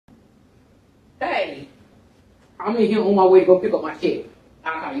Hey, I'm in here on my way to go pick up my check.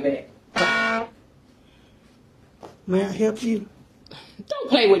 I'll call you back. May I help you? Don't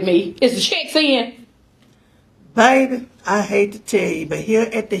play with me. Is the checks in? Baby, I hate to tell you, but here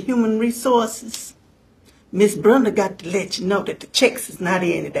at the Human Resources, Miss Brenda got to let you know that the checks is not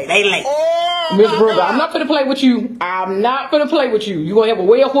in today. They late. Miss Brenda, I'm not finna play with you. I'm not finna play with you. You gonna have a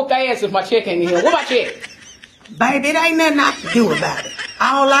well-whooped ass if my check ain't in here. What my check? Baby, it ain't nothing I can do about it.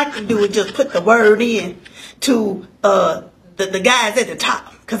 All I can do is just put the word in to the guys at the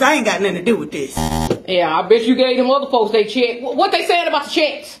top, because I ain't got nothing to do with this. Yeah, I bet you gave them other folks they check. What they saying about the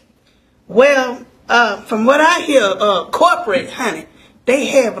checks? Well, from what I hear, corporate, honey, they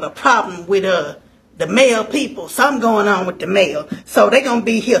having a problem with the mail people. Something going on with the mail. So they gonna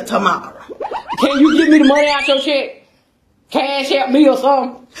be here tomorrow. Can you give me the money out your check? Cash out me or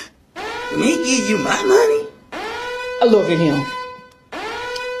something? Me give you my money? Look at him.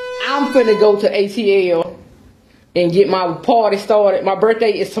 I'm finna go to ATL and get my party started. My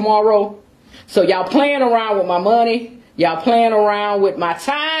birthday is tomorrow. So y'all playing around with my money. Y'all playing around with my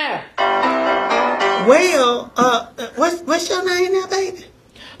time. Well, what's your name now, baby?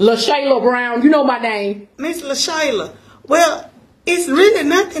 LaShayla Brown. You know my name. Miss LaShayla. Well, it's really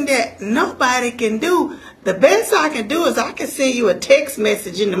nothing that nobody can do. The best I can do is I can send you a text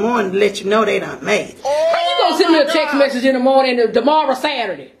message in the morning to let you know they done made it. How you gonna send me a text message in the morning tomorrow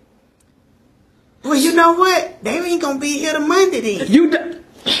Saturday? Well, you know what? They ain't gonna be here to Monday then.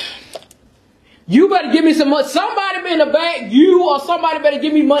 You better give me some money. Somebody in the bank, you or somebody better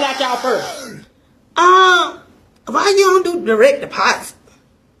give me money out y'all first. Why you don't do direct deposit?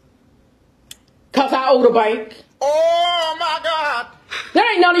 Cause I owe the bank. Oh my God! That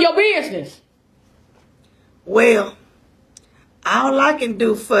ain't none of your business. Well, all I can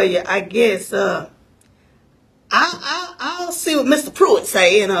do for you, I guess, I'll see what Mr. Pruitt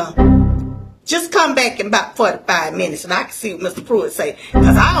say, and just come back in about 45 minutes, and I can see what Mr. Pruitt say,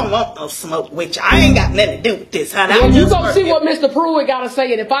 because I don't want no smoke with you. I ain't got nothing to do with this, honey. Yeah, you gonna see what Mr. Pruitt gotta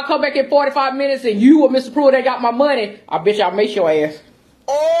say, and if I come back in 45 minutes and you or Mr. Pruitt ain't got my money, I bet y'all make your ass.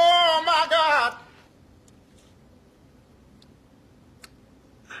 Oh my God!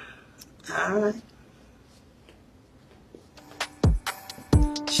 All right.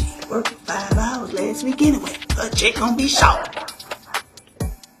 She worked 5 hours last week anyway. Her check gonna be short.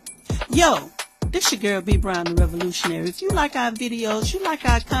 Yo, this your girl B Brown the Revolutionary. If you like our videos, you like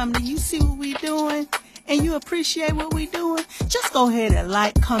our comedy, you see what we doing, and you appreciate what we doing, just go ahead and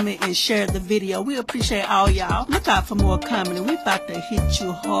like, comment, and share the video. We appreciate all y'all. Look out for more comedy. We about to hit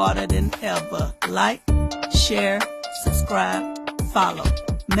you harder than ever. Like, share, subscribe, follow.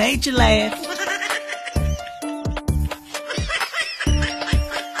 Made you laugh.